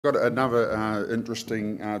Got another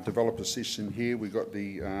interesting developer session here. We've got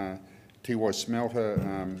the Tiwai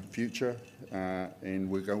Smelter future, and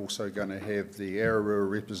we're also going to have the Ararua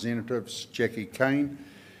representatives, Jackie Kane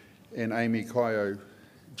and Amy Kaio,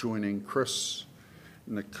 joining Chris,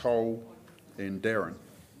 Nicole and Darren.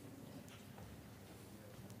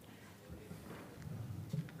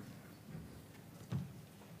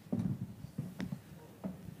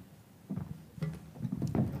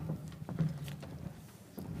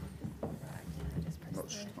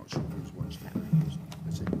 Not sure who's watching.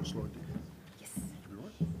 Is that your slide there? Yes. You all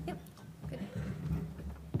right? Yep, good.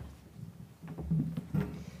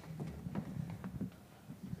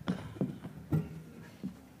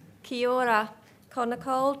 Kia ora, ko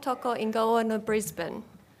Nicole, toko ingoa no Brisbane.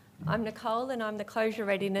 I'm Nicole and I'm the Closure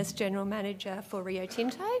Readiness General Manager for Rio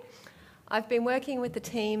Tinto. I've been working with the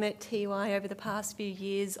team at Tiwai over the past few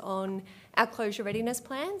years on our closure readiness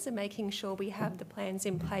plans and making sure we have the plans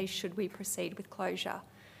in place should we proceed with closure.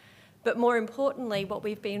 But more importantly, what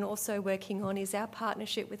we've been also working on is our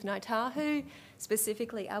partnership with Ngāi Tahu,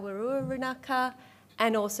 specifically Awarua Runaka,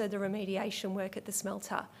 and also the remediation work at the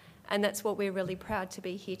smelter. And that's what we're really proud to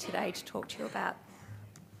be here today to talk to you about.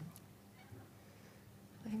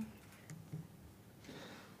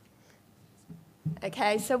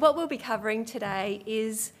 Okay, so what we'll be covering today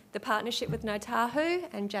is the partnership with Ngāi Tahu,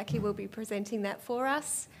 and Jackie will be presenting that for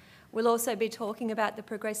us. We'll also be talking about the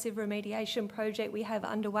progressive remediation project we have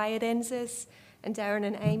underway at NZAS, and Darren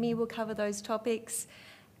and Amy will cover those topics.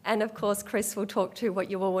 And of course, Chris will talk to what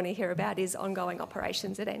you all want to hear about is ongoing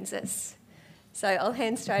operations at NZAS. So I'll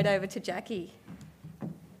hand straight over to Jackie.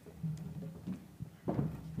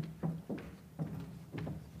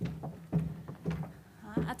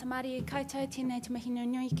 Atamari koutou, tēnei te mahino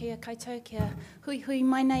nui kia koutou, kia hui hui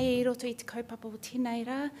mai nei I roto I te kaupapa o tēnei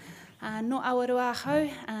rā. No Awarua hau,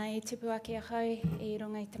 I tupu ake a hau I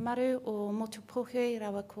runga I te maru o motu pohu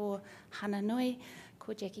rawa ko Hana Nui,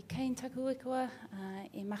 ko Jackie Kane taku ikua,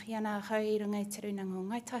 e mahi ana hau I runga I te runanga o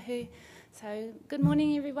Ngāi Tahu. So, good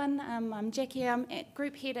morning everyone. I'm Jackie. I'm at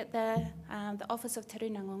group head at the office of Te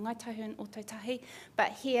Runanga o Ngāi Tahu in Otautahi,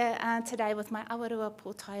 but here today with my Awarua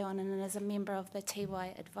pōtai on and as a member of the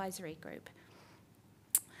Tiwai advisory group.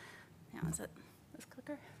 Now is it this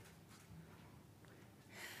clicker?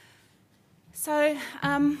 So,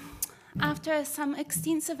 after some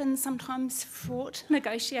extensive and sometimes fraught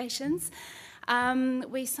negotiations,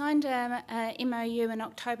 we signed a MOU in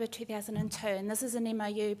October 2002, and this is an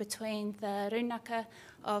MOU between the Runaka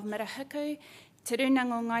of Mirahuku, Te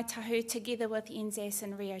Runanga o Ngāi Tahu, together with NZAS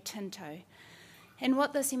and Rio Tinto. And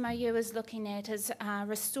what this MOU is looking at is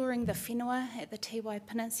restoring the whenua at the Tiwai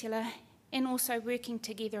Peninsula and also working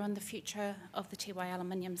together on the future of the Tiwai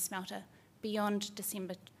aluminium smelter beyond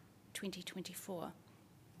December 2024.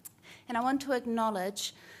 And I want to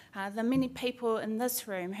acknowledge the many people in this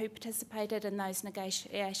room who participated in those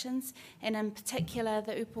negotiations, and in particular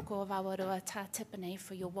the upoko of Awarua Tā Tipene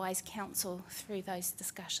for your wise counsel through those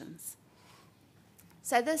discussions.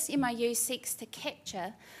 So this MOU seeks to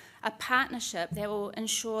capture a partnership that will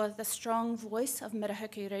ensure the strong voice of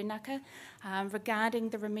Mirahuku Runaka regarding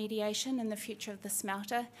the remediation and the future of the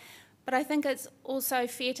smelter. But I think it's also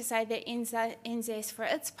fair to say that NZAS, for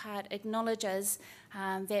its part, acknowledges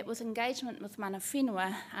that with engagement with mana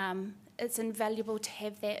whenua, it's invaluable to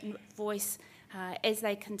have that voice as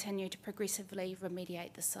they continue to progressively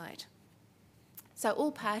remediate the site. So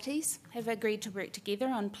all parties have agreed to work together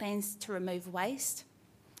on plans to remove waste,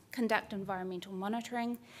 conduct environmental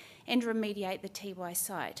monitoring, and remediate the Tiwai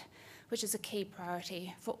site, which is a key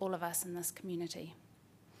priority for all of us in this community.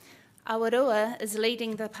 Awarua is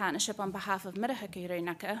leading the partnership on behalf of Mirahuku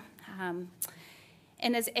Runaka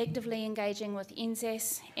and is actively engaging with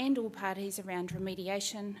NZAS and all parties around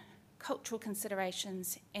remediation, cultural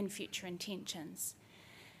considerations and future intentions.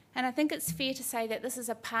 And I think it's fair to say that this is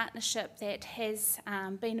a partnership that has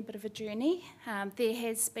been a bit of a journey. There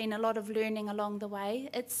has been a lot of learning along the way.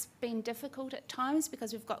 It's been difficult at times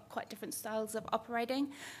because we've got quite different styles of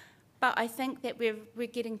operating, but I think that we're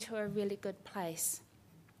getting to a really good place.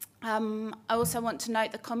 I also want to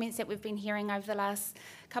note the comments that we've been hearing over the last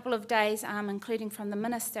couple of days, including from the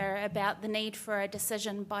Minister, about the need for a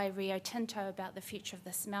decision by Rio Tinto about the future of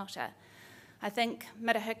the smelter. I think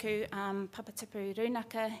Mirahuku, Papatipu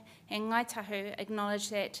Runaka and Ngāi Tahu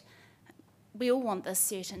acknowledge that we all want this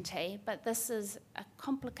certainty, but this is a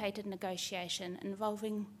complicated negotiation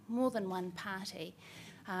involving more than one party.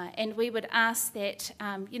 And we would ask that,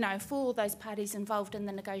 for all those parties involved in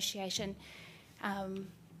the negotiation,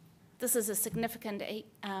 this is a significant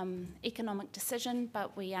economic decision,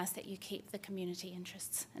 but we ask that you keep the community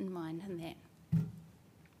interests in mind in that.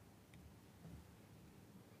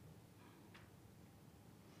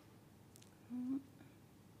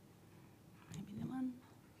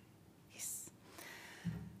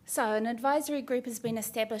 So an advisory group has been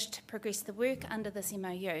established to progress the work under this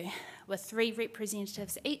MOU, with 3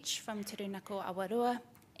 representatives each from Te Runako Awarua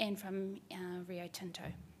and from Rio Tinto.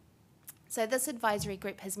 So this advisory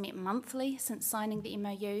group has met monthly since signing the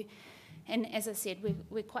MOU, and as I said,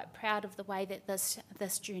 we're quite proud of the way that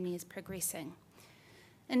this journey is progressing.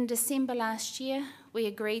 In December last year, we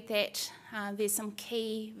agreed that there's some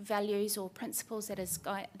key values or principles that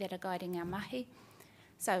are guiding our mahi.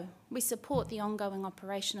 So we support the ongoing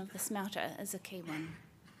operation of the smelter as a key one.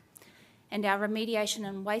 And our remediation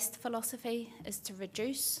and waste philosophy is to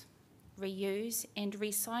reduce, reuse and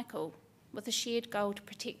recycle, with a shared goal to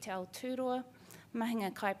protect our tūroa,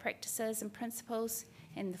 mahinga kai practices and principles,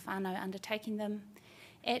 and the whānau undertaking them,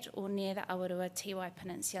 at or near the Awarua Tiwai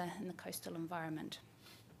Peninsula in the coastal environment.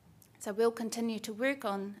 So we'll continue to work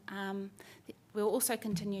on, we'll also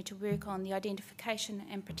continue to work on the identification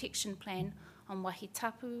and protection plan on Wahi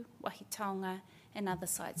Tapu, Wahi Taonga and other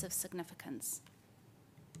sites of significance.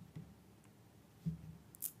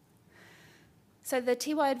 So the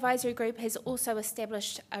Tiwai Advisory Group has also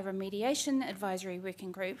established a remediation advisory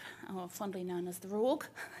working group, or fondly known as the RORG,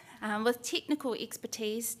 with technical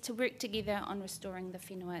expertise to work together on restoring the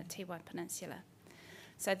whenua Tiwai Peninsula.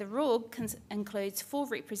 So the RORG includes 4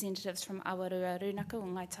 representatives from Awarua Runaka o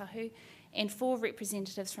Ngaitahu and 4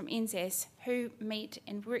 representatives from NZAS who meet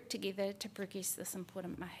and work together to progress this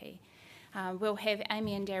important mahi. We'll have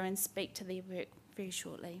Amy and Darren speak to their work very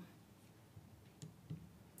shortly.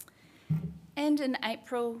 And in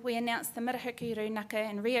April, we announced the Mirahuku Runaka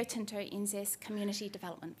and Rio Tinto NZAS Community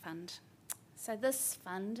Development Fund. So this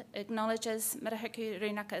fund acknowledges Mirahuku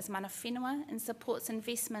Runaka as mana whenua and supports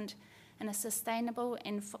investment in a sustainable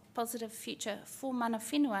and positive future for mana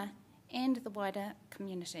whenua and the wider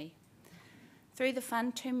community. Through the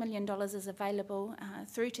fund, $2 million is available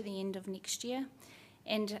through to the end of next year,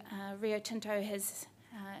 and Rio Tinto has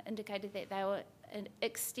indicated that they will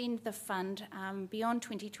extend the fund beyond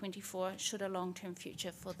 2024 should a long-term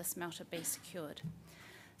future for the smelter be secured.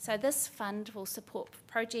 So this fund will support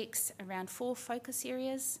projects around 4 focus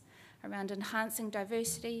areas, around enhancing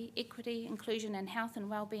diversity, equity, inclusion and health and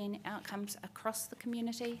wellbeing outcomes across the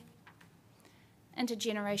community,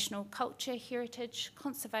 intergenerational culture, heritage,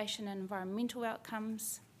 conservation and environmental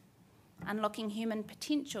outcomes, unlocking human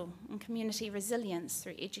potential and community resilience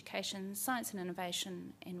through education, science and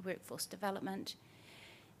innovation and workforce development,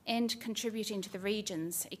 and contributing to the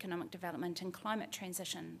region's economic development and climate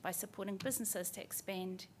transition by supporting businesses to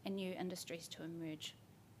expand and new industries to emerge.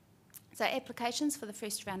 So applications for the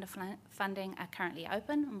first round of funding are currently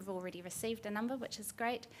open, and we've already received a number, which is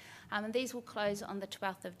great, and these will close on the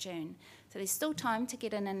 12th of June. So there's still time to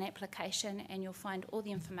get in an application, and you'll find all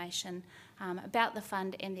the information about the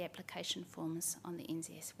fund and the application forms on the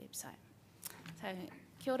NZS website. So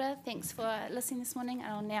kia ora, thanks for listening this morning,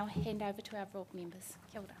 and I'll now hand over to our RORG members.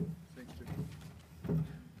 Kia ora. Thanks, Vicky.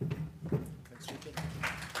 Thanks, Vicky.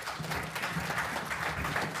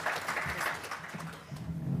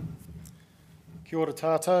 Kia ora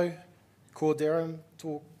tātou, ko Darren,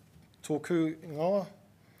 tōku ingoa,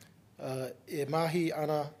 e mahi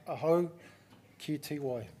ana ahau ki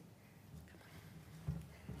Tiwai.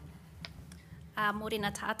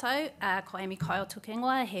 Mōrena tātou, ko Amy Kyle tōku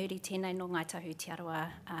ingoa, he uri tēnei no Ngaitahu Te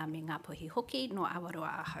Aroa me ngā puhi hoki no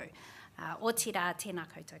Awarua ahau. O tira tēnā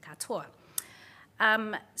koutou katoa.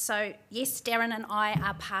 So yes, Darren and I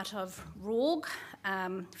are part of RORG,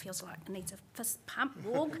 feels like it needs a fist pump,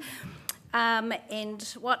 RORG. And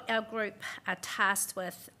what our group are tasked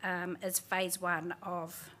with is phase 1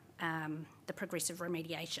 of the progressive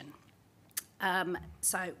remediation.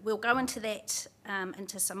 So we'll go into that,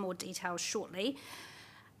 into some more detail shortly.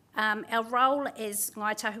 Our role as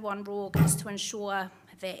Ngaitahu on RORG is to ensure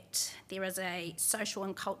that there is a social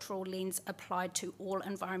and cultural lens applied to all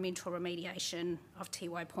environmental remediation of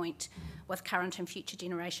Tiwai Point with current and future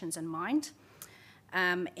generations in mind.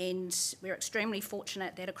 And we're extremely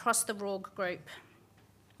fortunate that across the RORG group,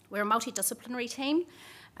 we're a multidisciplinary team.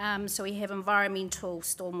 So we have environmental,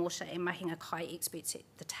 stormwater and mahinga kai experts at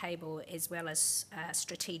the table, as well as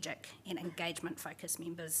strategic and engagement focused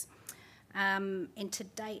members. And to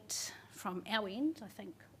date, from our end, I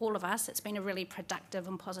think all of us, it's been a really productive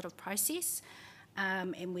and positive process.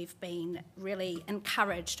 And we've been really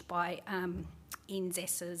encouraged by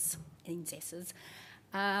NZAS's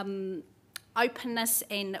openness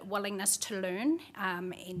and willingness to learn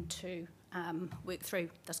and to work through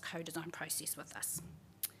this co-design process with us.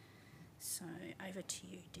 So over to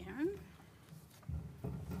you, Darren.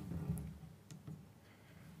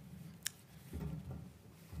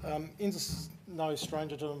 NZAS no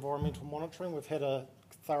stranger to environmental monitoring. We've had a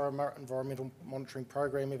thorough environmental monitoring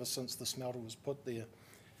program ever since the smelter was put there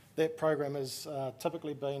that program has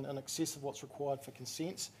typically been in excess of what's required for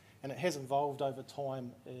consents, and it has evolved over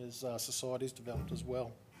time as society's developed as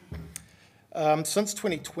well. Since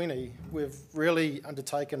 2020, we've really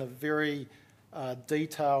undertaken a very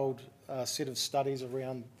detailed set of studies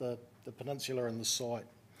around the peninsula and the site,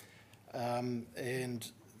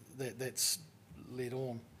 and that's led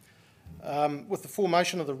on. With the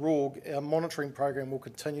formation of the RORG, our monitoring program will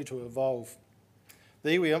continue to evolve.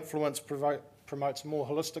 The iwi influence promotes a more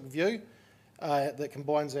holistic view that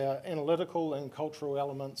combines our analytical and cultural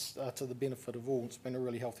elements to the benefit of all. It's been a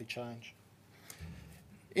really healthy change.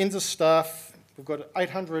 NZAS staff, we've got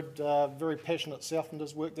 800 very passionate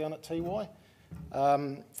Southlanders work down at Tiwai.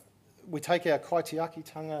 We take our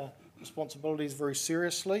kaitiakitanga responsibilities very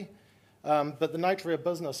seriously, but the nature of our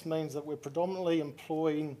business means that we're predominantly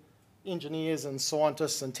employing engineers and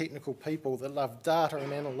scientists and technical people that love data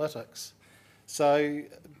and analytics. So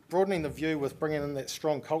broadening the view with bringing in that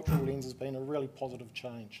strong cultural lens has been a really positive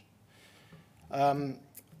change.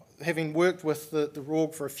 Having worked with the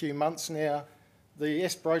RORG for a few months now, the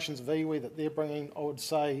aspirations of iwi that they're bringing, I would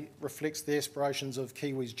say, reflects the aspirations of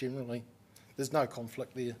Kiwis generally. There's no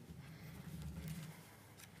conflict there.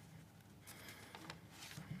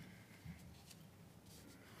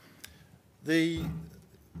 The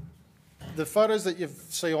photos that you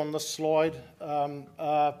see on this slide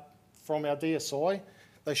are from our DSI.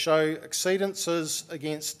 They show exceedances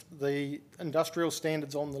against the industrial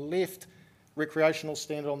standards on the left, recreational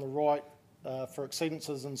standard on the right, for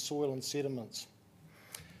exceedances in soil and sediments.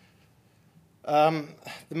 The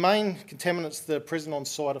main contaminants that are present on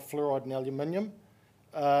site are fluoride and aluminium.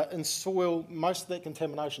 In soil, most of that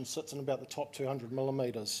contamination sits in about the top 200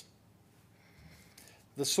 millimetres.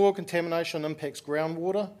 The soil contamination impacts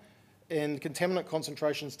groundwater, and contaminant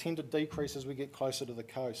concentrations tend to decrease as we get closer to the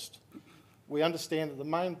coast. We understand that the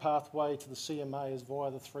main pathway to the CMA is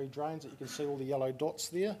via the 3 drains that you can see all the yellow dots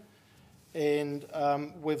there, and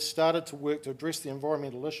we've started to work to address the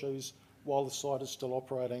environmental issues while the site is still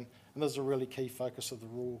operating, and this is a really key focus of the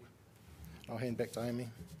RORG. I'll hand back to Amy.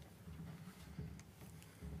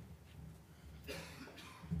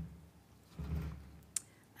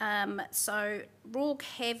 So RORG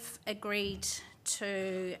have agreed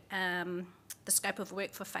to the scope of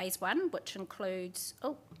work for phase 1, which includes,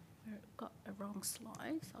 oh, I've got a wrong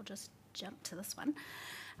slide, so I'll just jump to this one,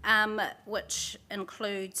 which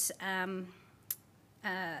includes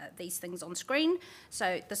these things on screen.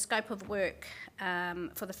 So the scope of work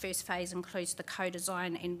for the first phase includes the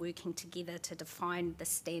co-design and working together to define the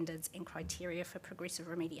standards and criteria for progressive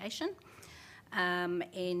remediation.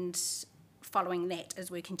 And following that is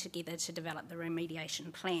working together to develop the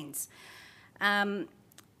remediation plans.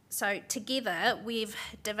 So together we've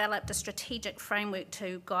developed a strategic framework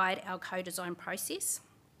to guide our co-design process,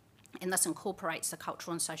 and this incorporates the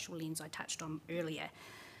cultural and social lens I touched on earlier.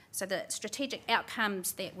 So the strategic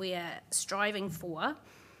outcomes that we are striving for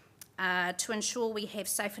are to ensure we have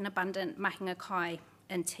safe and abundant mahinga kai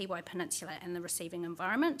in Tiwai Peninsula and the receiving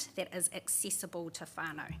environment that is accessible to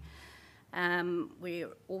whānau. We're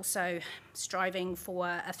also striving for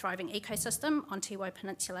a thriving ecosystem on Tiwai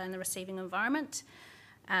Peninsula and the receiving environment.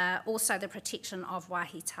 Also the protection of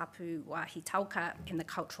wāhi tapu, wāhi tauka and the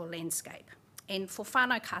cultural landscape. And for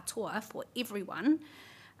whānau katoa, for everyone,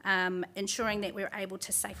 ensuring that we're able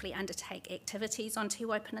to safely undertake activities on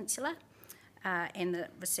Tiwai Peninsula and the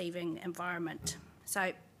receiving environment.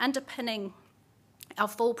 So underpinning our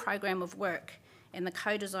full program of work and the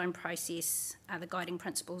co-design process are the guiding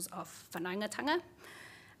principles of whanaungatanga,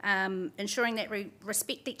 ensuring that we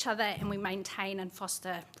respect each other and we maintain and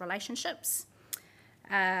foster relationships.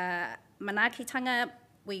 Manaakitanga,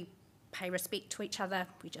 we pay respect to each other,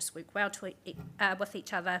 we just work well with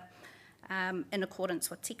each other in accordance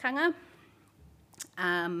with tikanga.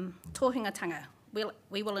 Tohingatanga,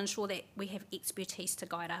 we will ensure that we have expertise to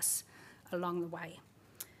guide us along the way.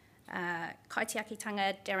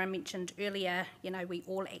 Kaitiakitanga, Darren mentioned earlier, you know, we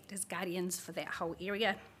all act as guardians for that whole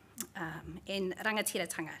area. And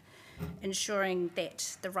rangatiratanga, ensuring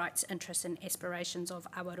that the rights, interests and aspirations of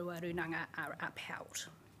awarua runanga are upheld.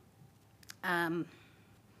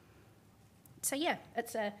 So yeah,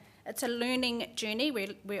 it's a learning journey.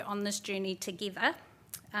 We're on this journey together.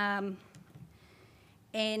 And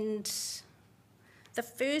the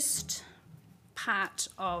first part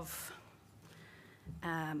of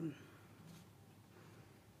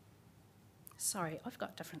sorry, I've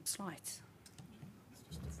got different slides.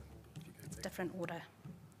 It's different order.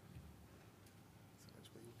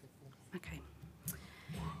 Okay.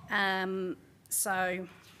 So,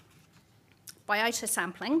 biota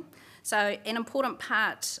sampling. So, an important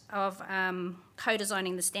part of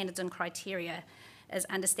co-designing the standards and criteria is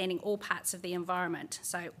understanding all parts of the environment.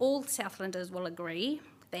 So all Southlanders will agree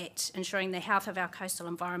that ensuring the health of our coastal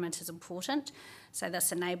environment is important. So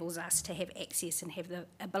this enables us to have access and have the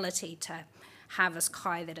ability to harvest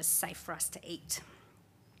kai that is safe for us to eat.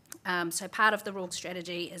 So part of the rural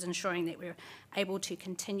strategy is ensuring that we're able to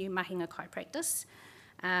continue mahinga kai practice.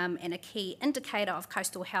 And a key indicator of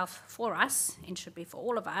coastal health for us, and should be for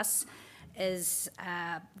all of us, is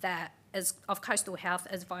of coastal health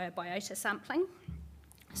is via biota sampling.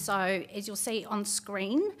 So as you'll see on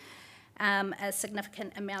screen, a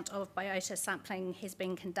significant amount of biota sampling has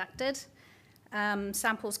been conducted.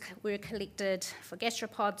 Samples were collected for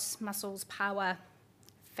gastropods, mussels, paua,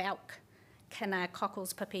 falk, kina,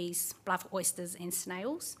 cockles, pippies, bluff oysters and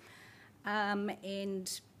snails.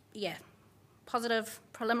 Positive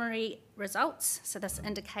preliminary results. So this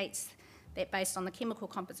indicates that based on the chemical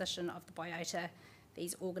composition of the biota,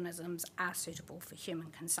 these organisms are suitable for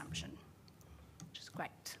human consumption, which is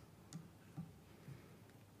great.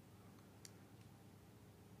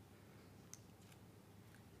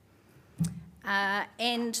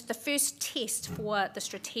 And the first test for the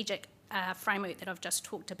strategic framework that I've just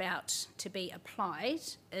talked about to be applied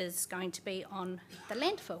is going to be on the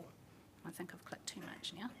landfill. I think I've clicked too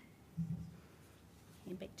much now.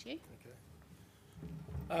 And back to you.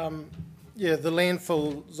 Okay. Yeah, the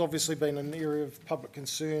landfill has obviously been an area of public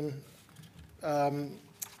concern. The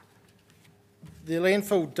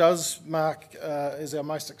landfill does mark as our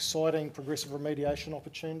most exciting progressive remediation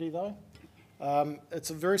opportunity though. It's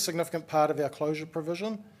a very significant part of our closure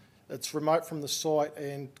provision. It's remote from the site,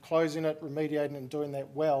 and closing it, remediating and doing that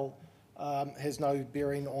well has no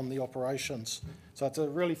bearing on the operations. So it's a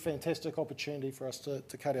really fantastic opportunity for us to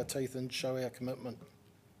cut our teeth and show our commitment.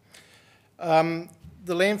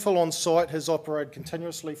 The landfill on site has operated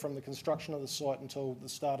continuously from the construction of the site until the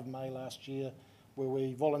start of May last year, where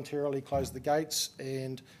we voluntarily closed the gates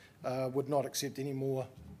and would not accept any more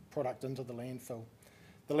product into the landfill.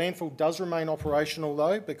 The landfill does remain operational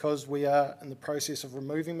though, because we are in the process of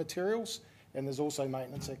removing materials, and there's also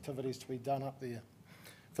maintenance activities to be done up there.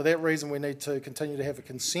 For that reason, we need to continue to have a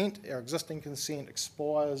consent. Our existing consent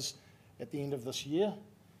expires at the end of this year,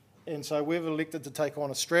 and so we've elected to take on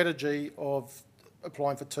a strategy of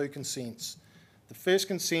applying for 2 consents. The first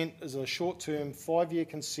consent is a short-term 5-year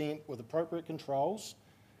consent with appropriate controls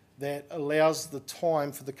that allows the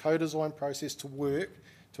time for the co-design process to work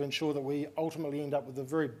to ensure that we ultimately end up with the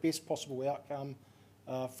very best possible outcome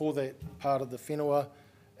for that part of the whenua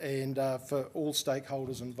and for all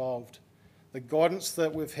stakeholders involved. The guidance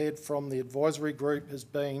that we've had from the advisory group has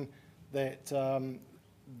been that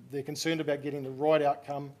they're concerned about getting the right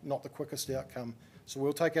outcome, not the quickest outcome. So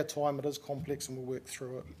we'll take our time, it is complex, and we'll work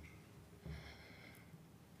through it.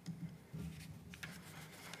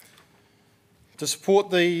 To support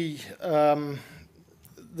the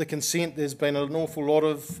consent, there's been an awful lot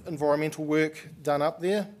of environmental work done up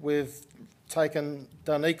there. We've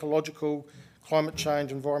done ecological, climate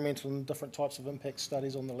change, environmental and different types of impact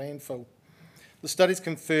studies on the landfill. The studies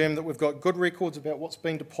confirm that we've got good records about what's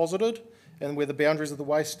been deposited and where the boundaries of the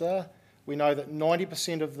waste are. We know that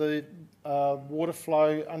 90% of the water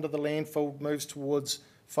flow under the landfill moves towards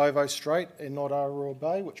Fovo Strait and not Aotearoa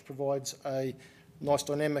Bay, which provides a nice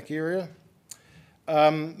dynamic area.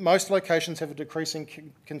 Most locations have a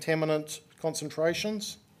decreasing contaminant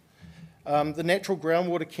concentrations. The natural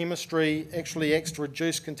groundwater chemistry actually acts to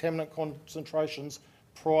reduce contaminant concentrations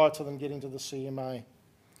prior to them getting to the CMA.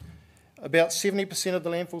 About 70% of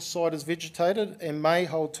the landfill site is vegetated and may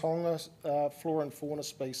hold tonga flora and fauna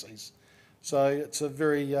species. So it's a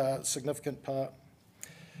very significant part.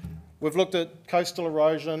 We've looked at coastal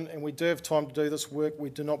erosion, and we do have time to do this work. We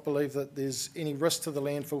do not believe that there's any risk to the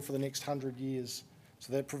landfill for the next 100 years.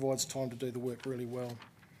 So that provides time to do the work really well.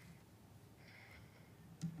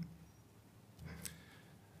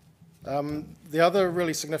 The other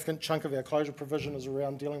really significant chunk of our closure provision is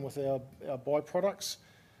around dealing with our byproducts.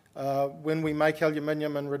 When we make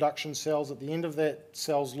aluminium and reduction cells, at the end of that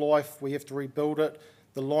cell's life, we have to rebuild it.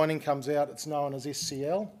 The lining comes out, it's known as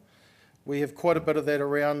SCL. We have quite a bit of that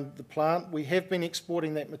around the plant. We have been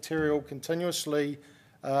exporting that material continuously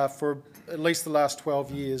for at least the last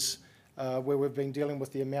 12 years, where we've been dealing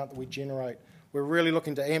with the amount that we generate. We're really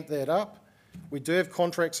looking to amp that up. We do have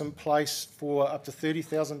contracts in place for up to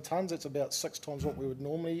 30,000 tonnes. That's about 6 times what we would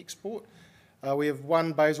normally export. We have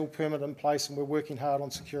 1 basal permit in place, and we're working hard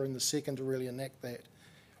on securing the second to really enact that.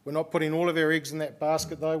 We're not putting all of our eggs in that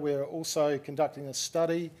basket though. We're also conducting a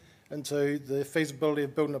study into the feasibility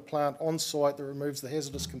of building a plant on site that removes the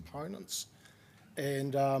hazardous components.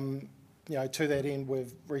 And to that end,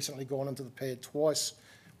 we've recently gone into the pad twice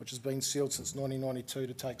which has been sealed since 1992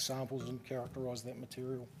 to take samples and characterise that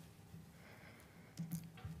material.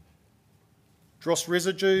 Dross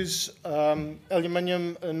residues,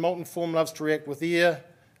 aluminium in molten form loves to react with air.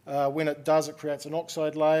 When it does, it creates an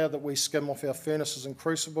oxide layer that we skim off our furnaces and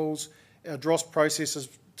crucibles. Our dross processes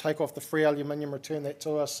take off the free aluminium, return that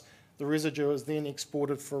to us. The residue is then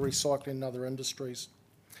exported for recycling in other industries.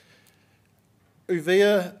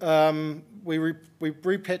 Uvea, we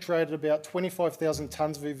repatriated about 25,000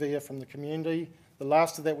 tonnes of uvea from the community. The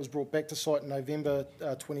last of that was brought back to site in November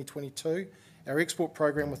 2022. Our export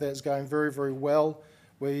program with that is going very, very well.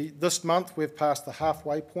 This month we've passed the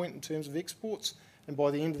halfway point in terms of exports, and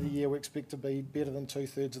by the end of the year we expect to be better than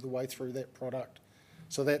 2/3 of the way through that product.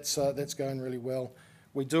 So that's going really well.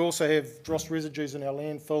 We do also have dross residues in our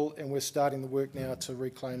landfill, and we're starting the work now to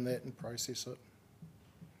reclaim that and process it.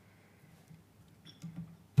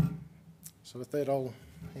 So with that, I'll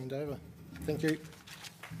hand over. Thank you.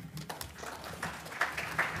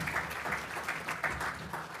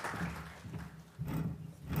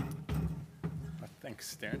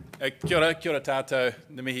 Thanks, Darren. Kia ora tātou,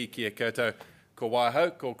 na mihi kia koutou, ko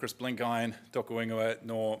waiho, ko Chris Blinkind, toko ingoa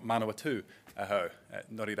no Manawatu aho.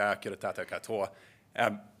 Nori rā, kia ora tātou katoa.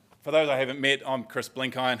 For those I haven't met, I'm Chris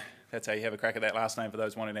Blinkind. That's how you have a crack at that last name for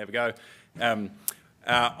those wanting to have a go.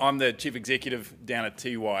 I'm the Chief Executive down at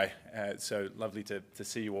Tiwai, so lovely to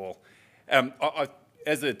see you all.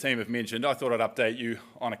 As the team have mentioned, I thought I'd update you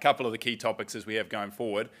on a couple of the key topics as we have going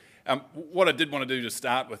forward. What I did want to do to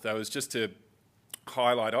start with, though, is just to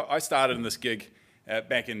highlight, I started in this gig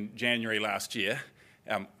back in January last year.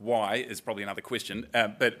 Why is probably another question,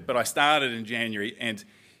 but I started in January, and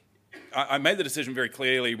I made the decision very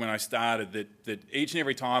clearly when I started that each and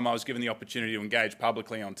every time I was given the opportunity to engage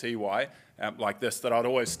publicly on Tiwai like this, that I'd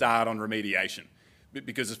always start on remediation.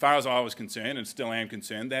 Because as far as I was concerned, and still am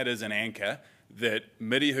concerned, that is an anchor that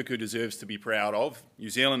Mirihuku deserves to be proud of, New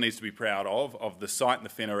Zealand needs to be proud of the site and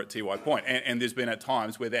the whenua at Tiwai Point. And there's been at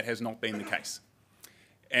times where that has not been the case.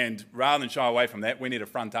 And rather than shy away from that, we need to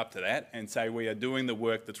front up to that and say we are doing the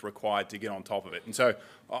work that's required to get on top of it. And so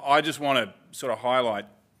I just want to sort of highlight,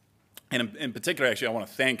 and in particular, actually, I want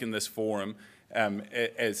to thank in this forum,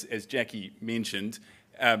 as Jackie mentioned,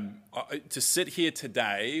 to sit here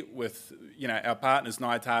today with our partners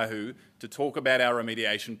Ngāi Tahu to talk about our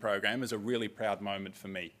remediation program is a really proud moment for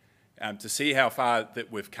me. To see how far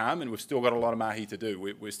that we've come, and we've still got a lot of mahi to do.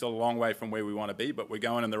 We're still a long way from where we want to be, but we're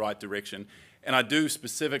going in the right direction. And I do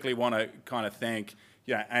specifically want to kind of thank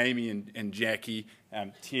Amy and Jackie,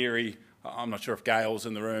 Terry, I'm not sure if Gail's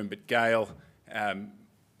in the room, but Gail,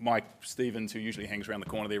 Mike Stevens, who usually hangs around the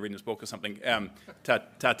corner there reading his book or something, Ta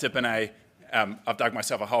Tipene. I've dug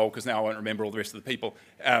myself a hole because now I won't remember all the rest of the people.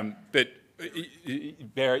 But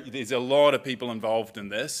Barry, there's a lot of people involved in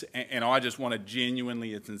this, and I just want to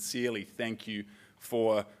genuinely and sincerely thank you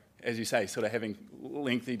for, as you say, sort of having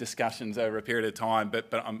lengthy discussions over a period of time,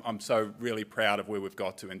 but I'm so really proud of where we've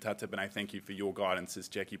got to. And Ta Tipene, thank you for your guidance, as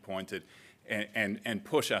Jackie pointed, and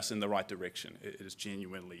push us in the right direction. It is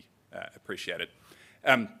genuinely appreciated.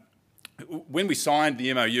 When we signed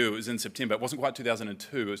the MOU, it was in September. It wasn't quite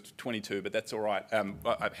 2002, it was 22, but that's all right. I'm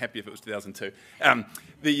happy if it was 2002.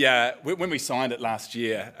 When we signed it last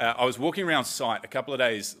year, I was walking around site a couple of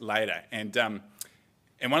days later, and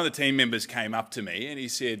one of the team members came up to me and he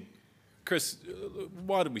said, "Chris,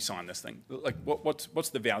 why did we sign this thing? Like, what's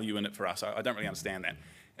the value in it for us? I don't really understand that."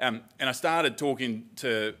 And I started talking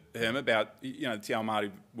to him about the Te Ao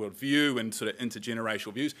Māori worldview and sort of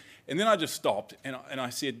intergenerational views, and then I just stopped and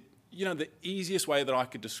I said, the easiest way that I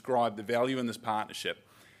could describe the value in this partnership,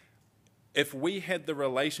 if we had the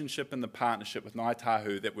relationship and the partnership with Ngāi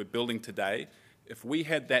Tahu that we're building today, if we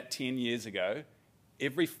had that 10 years ago,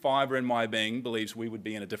 every fibre in my being believes we would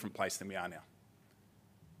be in a different place than we are now.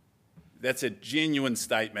 That's a genuine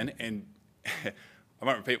statement, and I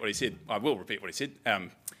won't repeat what he said. I will repeat what he said.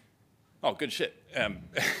 Oh, good shit.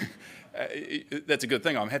 That's a good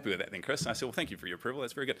thing. I'm happy with that then, Chris. And I said, well, thank you for your approval.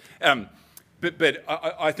 That's very good. But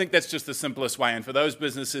I think that's just the simplest way. And for those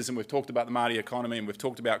businesses, and we've talked about the Māori economy, and we've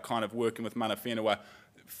talked about kind of working with mana whenua,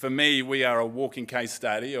 for me, we are a walking case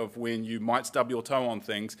study of when you might stub your toe on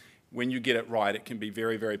things, when you get it right, it can be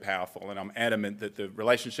very, very powerful. And I'm adamant that the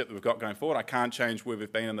relationship that we've got going forward, I can't change where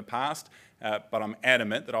we've been in the past, but I'm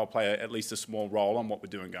adamant that I'll play at least a small role on what we're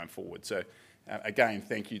doing going forward. So again,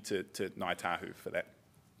 thank you to Ngāi Tahu for that.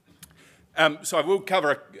 So I will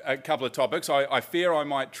cover a couple of topics. I fear I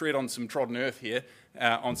might tread on some trodden earth here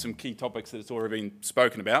on some key topics that has already been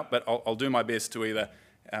spoken about, but I'll do my best to either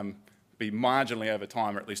be marginally over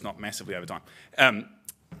time or at least not massively over time.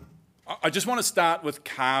 I just want to start with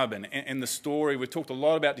carbon and the story. We've talked a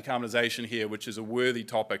lot about decarbonisation here, which is a worthy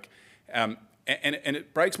topic. And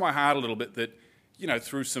it breaks my heart a little bit that, you know,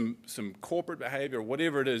 through some corporate behaviour or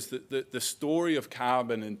whatever it is, that the story of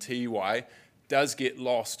carbon in Tiwai does get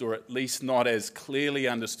lost, or at least not as clearly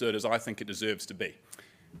understood as I think it deserves to be.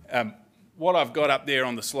 What I've got up there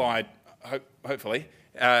on the slide, hopefully,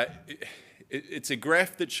 it's a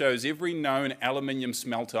graph that shows every known aluminium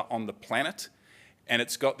smelter on the planet, and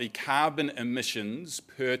it's got the carbon emissions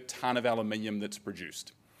per tonne of aluminium that's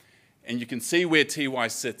produced. And you can see where Tiwai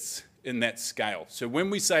sits in that scale. So when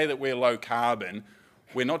we say that we're low carbon,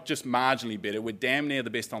 we're not just marginally better, we're damn near the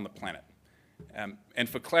best on the planet. And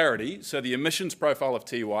for clarity, so the emissions profile of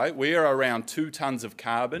Tiwai, we are around 2 tonnes of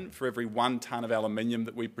carbon for every 1 tonne of aluminium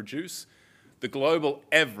that we produce. The global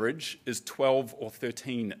average is 12 or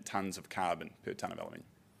 13 tonnes of carbon per tonne of aluminium.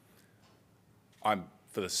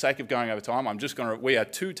 For the sake of going over time, we are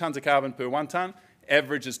 2 tonnes of carbon per 1 tonne,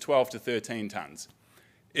 average is 12 to 13 tonnes.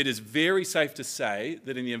 It is very safe to say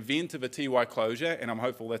that in the event of a Tiwai closure, and I'm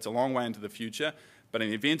hopeful that's a long way into the future, but in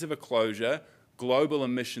the event of a closure, global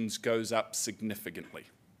emissions goes up significantly.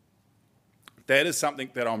 That is something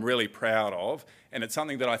that I'm really proud of, and it's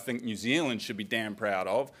something that I think New Zealand should be damn proud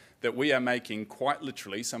of, that we are making quite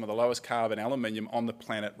literally some of the lowest carbon aluminium on the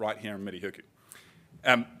planet right here in Mirihuku.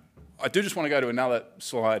 I do just want to go to another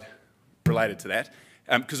slide related to that,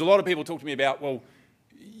 because a lot of people talk to me about, well,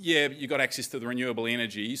 yeah, you got access to the renewable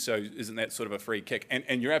energy, so isn't that sort of a free kick?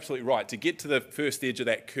 And you're absolutely right. To get to the first edge of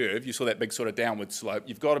that curve, you saw that big sort of downward slope,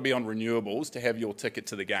 you've got to be on renewables to have your ticket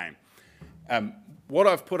to the game. What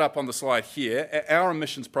I've put up on the slide here, our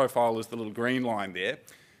emissions profile is the little green line there.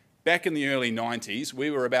 Back in the early 90s, we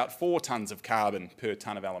were about 4 tonnes of carbon per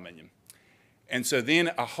tonne of aluminium. And so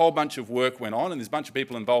then a whole bunch of work went on, and there's a bunch of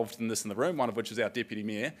people involved in this in the room, one of which is our Deputy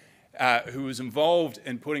Mayor, who was involved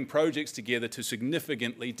in putting projects together to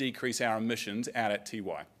significantly decrease our emissions out at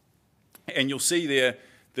Tiwai. And you'll see there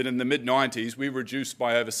that in the mid-90s, we reduced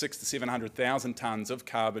by over 600,000 to 700,000 tonnes of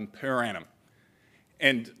carbon per annum.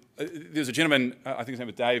 And there's a gentleman, I think his name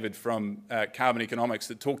was David, from Carbon Economics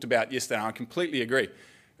that talked about yesterday, and I completely agree.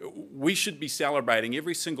 We should be celebrating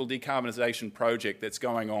every single decarbonisation project that's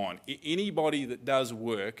going on. Anybody that does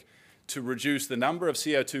work to reduce the number of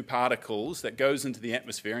CO2 particles that goes into the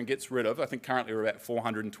atmosphere and gets rid of, I think currently we're about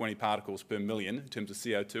 420 particles per million in terms of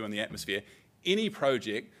CO2 in the atmosphere, any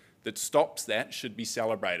project that stops that should be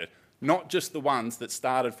celebrated, not just the ones that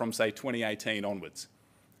started from, say, 2018 onwards.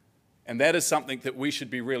 And that is something that we should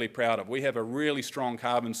be really proud of. We have a really strong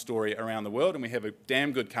carbon story around the world, and we have a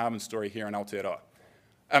damn good carbon story here in Aotearoa.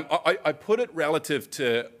 I put it relative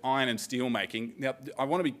to iron and steel making. Now, I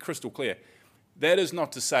want to be crystal clear. That is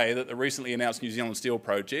not to say that the recently announced New Zealand Steel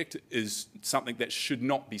project is something that should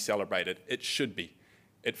not be celebrated. It should be.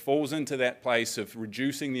 It falls into that place of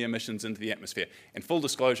reducing the emissions into the atmosphere. And full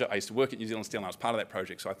disclosure, I used to work at New Zealand Steel and I was part of that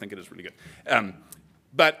project, so I think it is really good.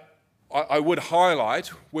 But I would highlight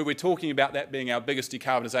where we're talking about that being our biggest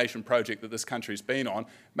decarbonisation project that this country's been on.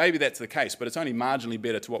 Maybe that's the case, but it's only marginally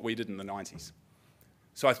better to what we did in the 90s.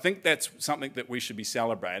 So I think that's something that we should be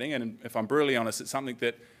celebrating, and if I'm brutally honest, it's something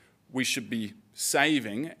that we should be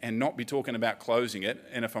saving and not be talking about closing it,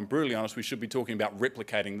 and if I'm brutally honest, we should be talking about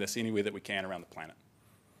replicating this anywhere that we can around the planet.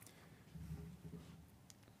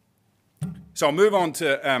 So I'll move on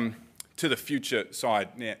to the future side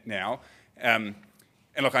now. And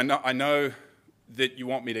look, I know that you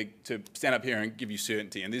want me to stand up here and give you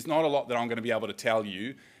certainty, and there's not a lot that I'm going to be able to tell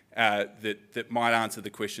you that might answer the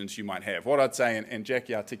questions you might have. What I'd say, and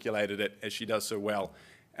Jackie articulated it as she does so well,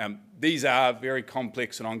 these are very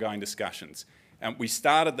complex and ongoing discussions. We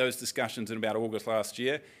started those discussions in about August last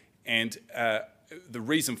year, and the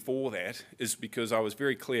reason for that is because I was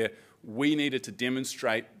very clear we needed to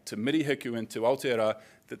demonstrate to Mirihuku and to Aotearoa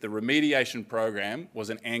that the remediation program was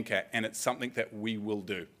an anchor, and it's something that we will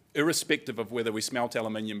do, irrespective of whether we smelt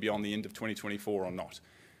aluminium beyond the end of 2024 or not.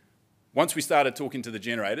 Once we started talking to the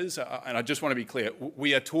generators, and I just want to be clear,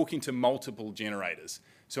 we are talking to multiple generators.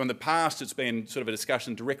 So in the past, it's been sort of a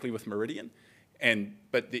discussion directly with Meridian,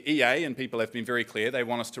 but the EA and people have been very clear, they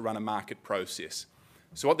want us to run a market process.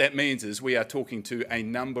 So what that means is we are talking to a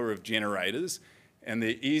number of generators, and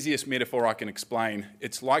the easiest metaphor I can explain,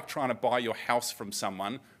 it's like trying to buy your house from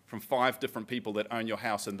someone, from 5 different people that own your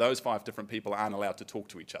house, and those 5 different people aren't allowed to talk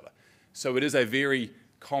to each other. So it is a very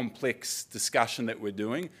complex discussion that we're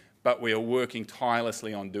doing, but we are working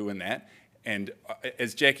tirelessly on doing that. And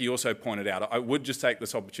as Jackie also pointed out, I would just take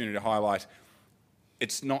this opportunity to highlight,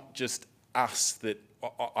 it's not just us that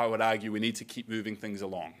I would argue we need to keep moving things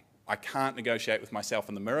along. I can't negotiate with myself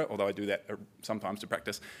in the mirror, although I do that sometimes to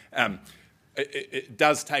practice. it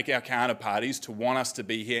does take our counterparties to want us to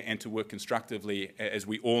be here and to work constructively, as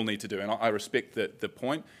we all need to do. And I respect the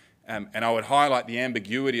point. And I would highlight the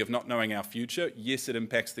ambiguity of not knowing our future. Yes, it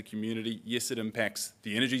impacts the community. Yes, it impacts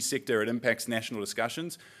the energy sector. It impacts national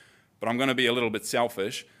discussions. But I'm going to be a little bit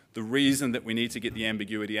selfish. The reason that we need to get the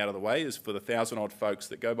ambiguity out of the way is for the 1,000-odd folks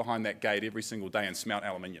that go behind that gate every single day and smelt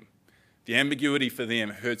aluminium. The ambiguity for them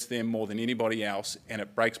hurts them more than anybody else, and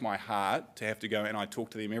it breaks my heart to have to go and I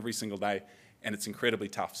talk to them every single day, and it's incredibly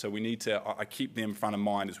tough. So we need to, I keep them front of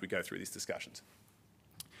mind as we go through these discussions.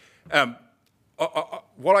 I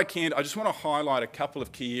just want to highlight a couple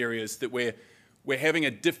of key areas that we're having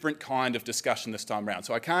a different kind of discussion this time around.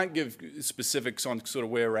 So I can't give specifics on sort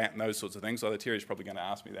of where we're at and those sorts of things, although Terry's probably going to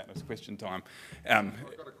ask me that in his question time.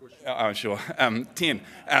 I've got a question. Oh, sure. 10.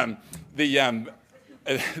 Get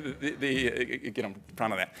on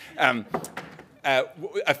front of that.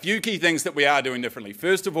 A few key things that we are doing differently.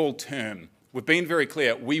 First of all, term. We've been very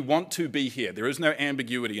clear. We want to be here. There is no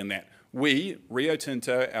ambiguity in that. We, Rio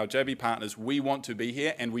Tinto, our JV partners, we want to be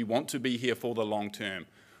here, and we want to be here for the long term.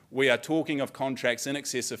 We are talking of contracts in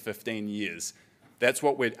excess of 15 years. That's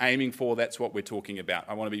what we're aiming for. That's what we're talking about.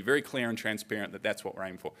 I want to be very clear and transparent that that's what we're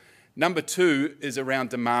aiming for. Number 2 is around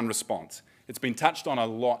demand response. It's been touched on a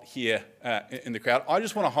lot here in the crowd. I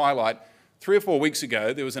just want to highlight 3 or 4 weeks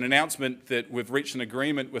ago, there was an announcement that we've reached an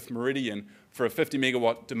agreement with Meridian for a 50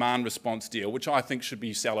 megawatt demand response deal, which I think should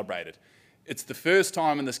be celebrated. It's the first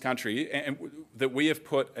time in this country that we have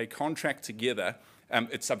put a contract together.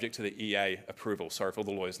 It's subject to the EA approval. Sorry for all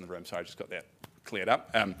the lawyers in the room. Sorry, I just got that cleared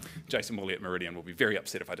up. Jason Morley at Meridian will be very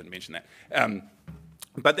upset if I didn't mention that.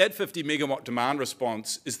 But that 50 megawatt demand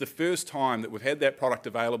response is the first time that we've had that product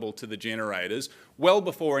available to the generators well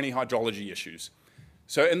before any hydrology issues.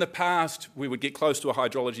 So in the past, we would get close to a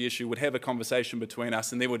hydrology issue, would have a conversation between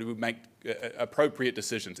us, and then we would make appropriate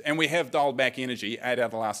decisions. And we have dialed back energy 8 out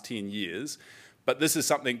of the last 10 years. But this is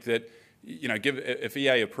something that, you know, if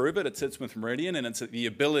EA approve it, it sits with Meridian, and it's the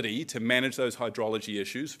ability to manage those hydrology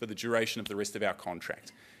issues for the duration of the rest of our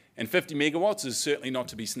contract. And 50 megawatts is certainly not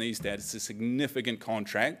to be sneezed at. It's a significant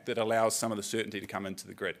contract that allows some of the certainty to come into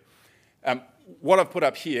the grid. What I've put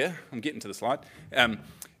up here, I'm getting to the slide,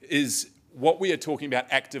 is what we are talking about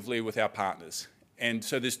actively with our partners. And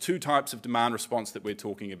so there's 2 types of demand response that we're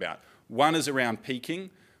talking about. One is around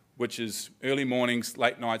peaking, which is early mornings,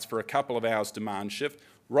 late nights for a couple of hours demand shift.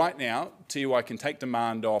 Right now, Tiwai can take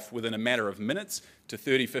demand off within a matter of minutes to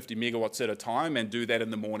 30, 50 megawatts at a time and do that in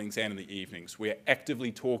the mornings and in the evenings. We're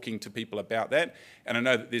actively talking to people about that, and I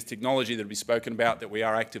know that there's technology that will be spoken about that we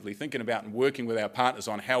are actively thinking about and working with our partners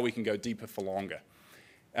on how we can go deeper for longer.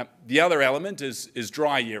 The other element is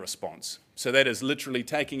dry year response. So that is literally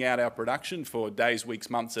taking out our production for days, weeks,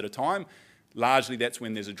 months at a time. Largely that's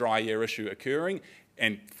when there's a dry year issue occurring,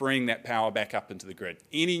 and freeing that power back up into the grid.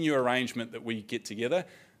 Any new arrangement that we get together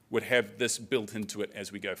would have this built into it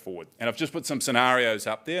as we go forward. And I've just put some scenarios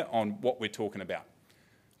up there on what we're talking about.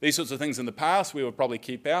 These sorts of things in the past we would probably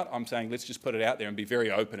keep out. I'm saying let's just put it out there and be very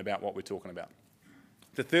open about what we're talking about.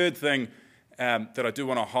 The third thing that I do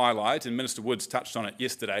want to highlight, and Minister Woods touched on it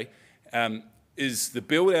yesterday, is the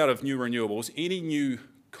build out of new renewables. Any new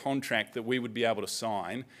contract that we would be able to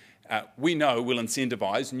sign, we know will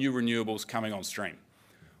incentivise new renewables coming on stream.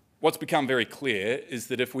 What's become very clear is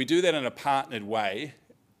that if we do that in a partnered way,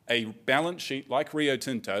 a balance sheet like Rio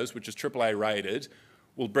Tinto's, which is AAA rated,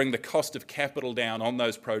 will bring the cost of capital down on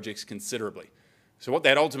those projects considerably. So what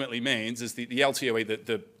that ultimately means is the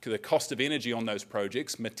LCOE, the cost of energy on those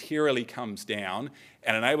projects materially comes down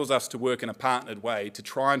and enables us to work in a partnered way to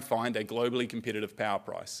try and find a globally competitive power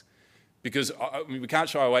price. Because I mean, we can't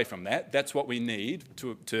shy away from that. That's what we need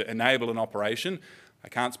to enable an operation. I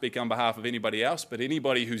can't speak on behalf of anybody else, but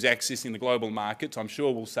anybody who's accessing the global markets, I'm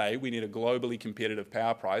sure will say we need a globally competitive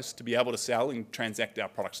power price to be able to sell and transact our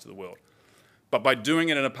products to the world. But by doing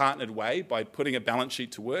it in a partnered way, by putting a balance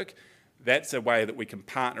sheet to work, that's a way that we can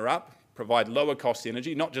partner up, provide lower cost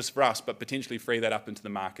energy, not just for us, but potentially free that up into the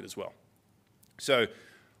market as well. So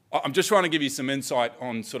I'm just trying to give you some insight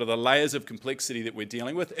on sort of the layers of complexity that we're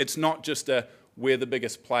dealing with. It's not just a, we're the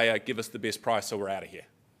biggest player, give us the best price so we're out of here.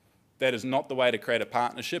 That is not the way to create a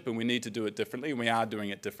partnership, and we need to do it differently, and we are doing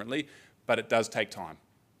it differently, but it does take time.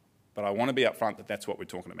 But I want to be upfront that that's what we're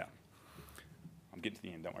talking about. I'm getting to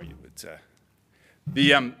the end, don't worry. It's,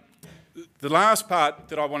 the last part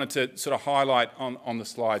that I wanted to sort of highlight on the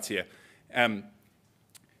slides here,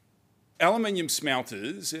 aluminium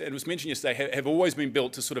smelters, it was mentioned yesterday, have always been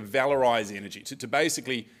built to sort of valorise energy, to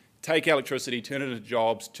basically take electricity, turn it into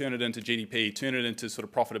jobs, turn it into GDP, turn it into sort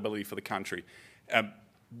of profitability for the country.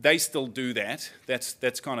 They still do that.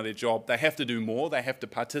 That's kind of their job. They have to do more. They have to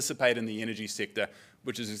participate in the energy sector,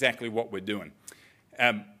 which is exactly what we're doing.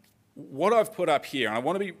 What I've put up here, and I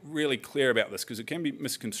want to be really clear about this because it can be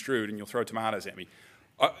misconstrued and you'll throw tomatoes at me.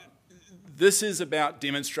 This is about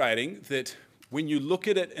demonstrating that when you look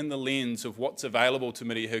at it in the lens of what's available to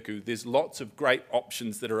Mirihiku, there's lots of great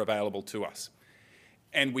options that are available to us.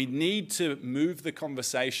 And we need to move the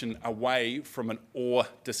conversation away from an or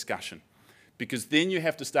discussion, because then you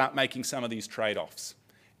have to start making some of these trade-offs.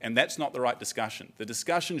 And that's not the right discussion. The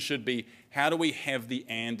discussion should be, how do we have the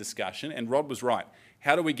and discussion? And Rod was right.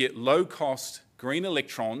 How do we get low-cost green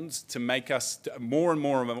electrons to make us more and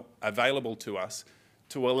more available to us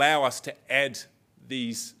to allow us to add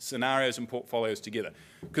these scenarios and portfolios together?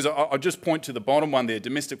 Because I'll just point to the bottom one there,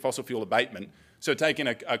 domestic fossil fuel abatement. So taking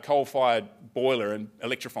a coal-fired boiler and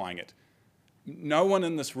electrifying it. No one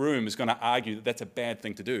in this room is going to argue that that's a bad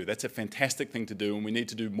thing to do. That's a fantastic thing to do, and we need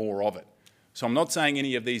to do more of it. So I'm not saying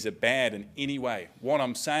any of these are bad in any way. What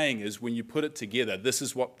I'm saying is when you put it together, this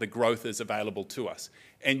is what the growth is available to us.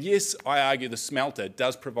 And yes, I argue the smelter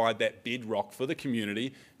does provide that bedrock for the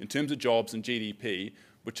community in terms of jobs and GDP,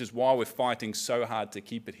 which is why we're fighting so hard to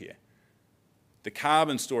keep it here. The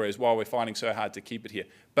carbon story is why we're fighting so hard to keep it here.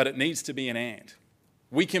 But it needs to be an and.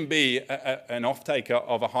 We can be an off-taker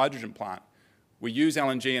of a hydrogen plant. We use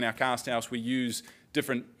LNG in our cast house. We use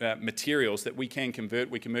different materials that we can convert,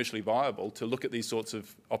 we're commercially viable to look at these sorts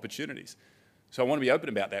of opportunities. So I want to be open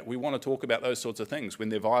about that. We want to talk about those sorts of things when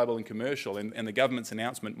they're viable and commercial, and the government's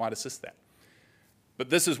announcement might assist that. But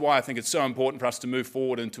this is why I think it's so important for us to move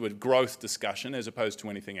forward into a growth discussion as opposed to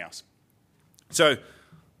anything else. So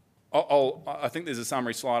I think there's a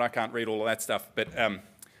summary slide. I can't read all of that stuff, but I'm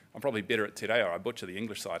probably better at today, or I butcher the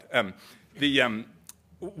English side.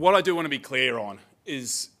 What I do want to be clear on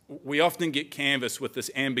is we often get canvassed with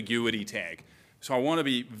this ambiguity tag. So I want to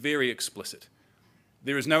be very explicit.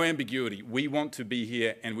 There is no ambiguity. We want to be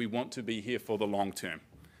here, and we want to be here for the long term.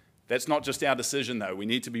 That's not just our decision, though. We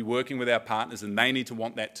need to be working with our partners, and they need to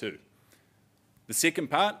want that too. The second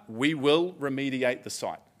part, we will remediate the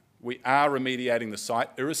site. We are remediating the site,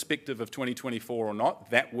 irrespective of 2024 or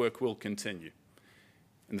not. That work will continue.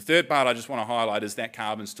 And the third part I just want to highlight is that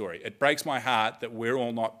carbon story. It breaks my heart that we're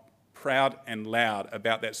all not proud and loud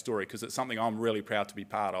about that story, because it's something I'm really proud to be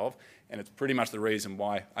part of, and it's pretty much the reason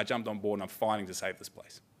why I jumped on board and I'm fighting to save this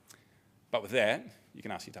place. But with that, you can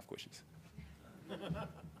ask your tough questions.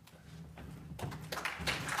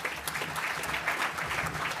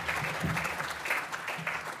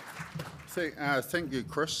 Thank you,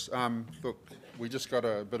 Chris. Look, we just got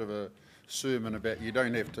a bit of a sermon about you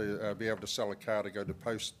don't have to be able to sell a car to go to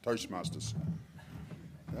Toastmasters.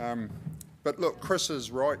 But look, Chris is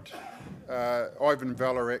right. Ivan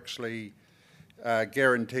Vella actually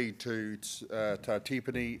guaranteed to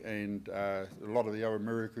Tipini and a lot of the other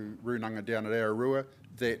Mirihiku Runanga down at Ararua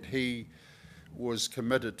that he was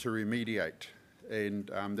committed to remediate, and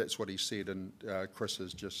that's what he said, and Chris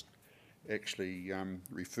has just actually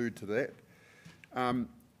referred to that.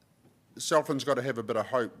 Southland's got to have a bit of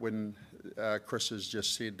hope when Chris has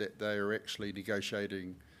just said that they are actually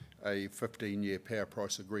negotiating a 15-year power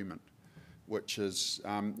price agreement, which is,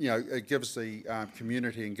 you know, it gives the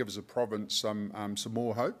community and gives the province some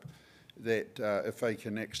more hope that if they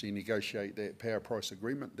can actually negotiate that power price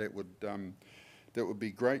agreement, that would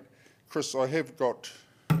be great. Chris, I have got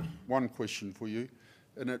one question for you,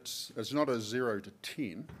 and it's not a 0 to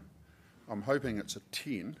 10. I'm hoping it's a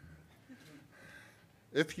 10.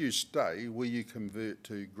 If you stay, will you convert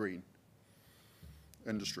to green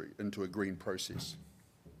industry, into a green process?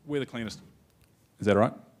 We're the cleanest. Is that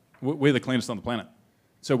right? We're the cleanest on the planet.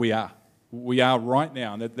 So we are. We are right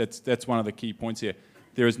now, and that's one of the key points here.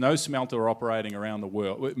 There is no smelter operating around the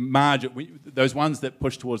world. Those ones that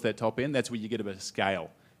push towards that top end, that's where you get a bit of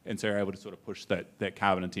scale, and so you're able to sort of push that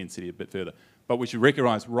carbon intensity a bit further. But we should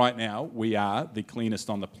recognise right now we are the cleanest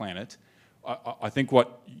on the planet. I think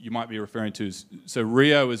what you might be referring to is, so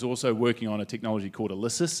Rio is also working on a technology called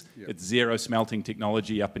ELYSIS. Yep. It's zero smelting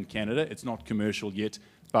technology up in Canada. It's not commercial yet,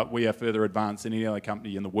 but we are further advanced than any other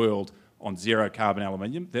company in the world on zero carbon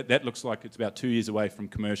aluminium. That looks like it's about 2 years away from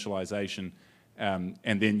commercialisation, and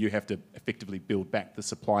then you have to effectively build back the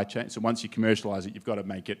supply chain. So once you commercialise it, you've got to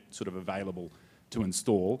make it sort of available to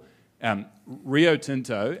install. Rio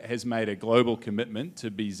Tinto has made a global commitment to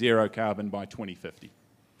be zero carbon by 2050.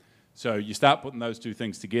 So you start putting those two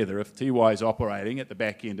things together. If Tiwai is operating at the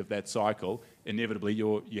back end of that cycle, inevitably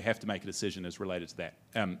you have to make a decision as related to that.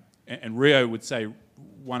 And Rio would say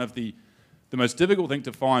one of the most difficult thing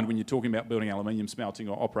to find when you're talking about building aluminium smelting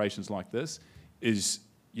or operations like this is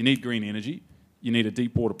you need green energy, you need a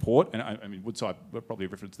deep water port, and I mean Woodside will probably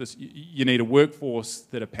reference this, you need a workforce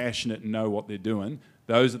that are passionate and know what they're doing.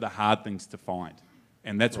 Those are the hard things to find,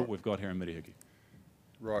 and that's what we've got here in Mirihuki.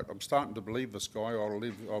 Right, I'm starting to believe this guy.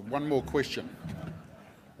 One more question.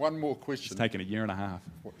 One more question. It's taken a year and a half.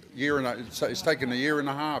 It's taken a year and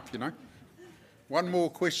a half, you know. One more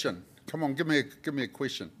question. Come on, give me a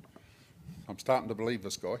question. I'm starting to believe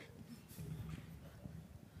this guy.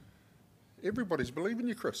 Everybody's believing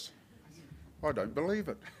you, Chris. I don't believe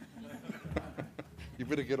it. You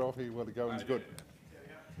better get off here while the going's good.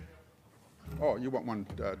 Oh, you want one,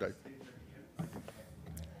 Dave?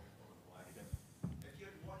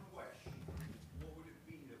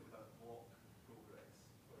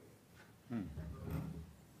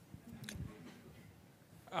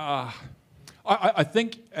 I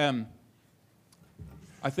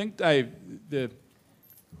think, Dave,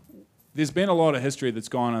 there's been a lot of history that's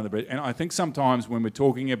gone on the bridge, and I think sometimes when we're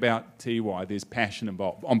talking about Tiwai, there's passion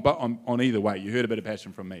involved on either way. You heard a bit of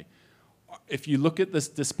passion from me. If you look at this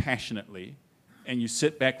dispassionately, and you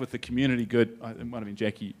sit back with the community good, it might have been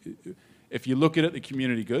Jackie. If you look at it, the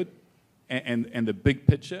community good, and the big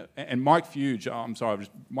picture, and Mike Fuge,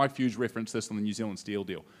 Mike Fuge referenced this on the New Zealand Steel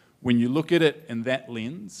deal. When you look at it in that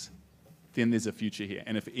lens, then there's a future here.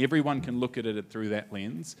 And if everyone can look at it through that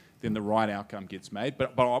lens, then the right outcome gets made.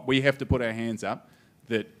 But we have to put our hands up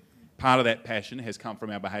that part of that passion has come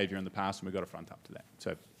from our behaviour in the past, and we've got to front up to that.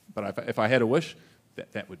 So, but if I had a wish,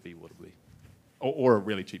 that would be what it would be. Or a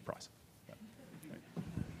really cheap price.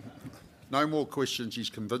 No more questions, he's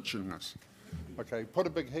convincing us. Okay, put a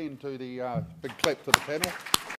big hand to the, big clap to the panel.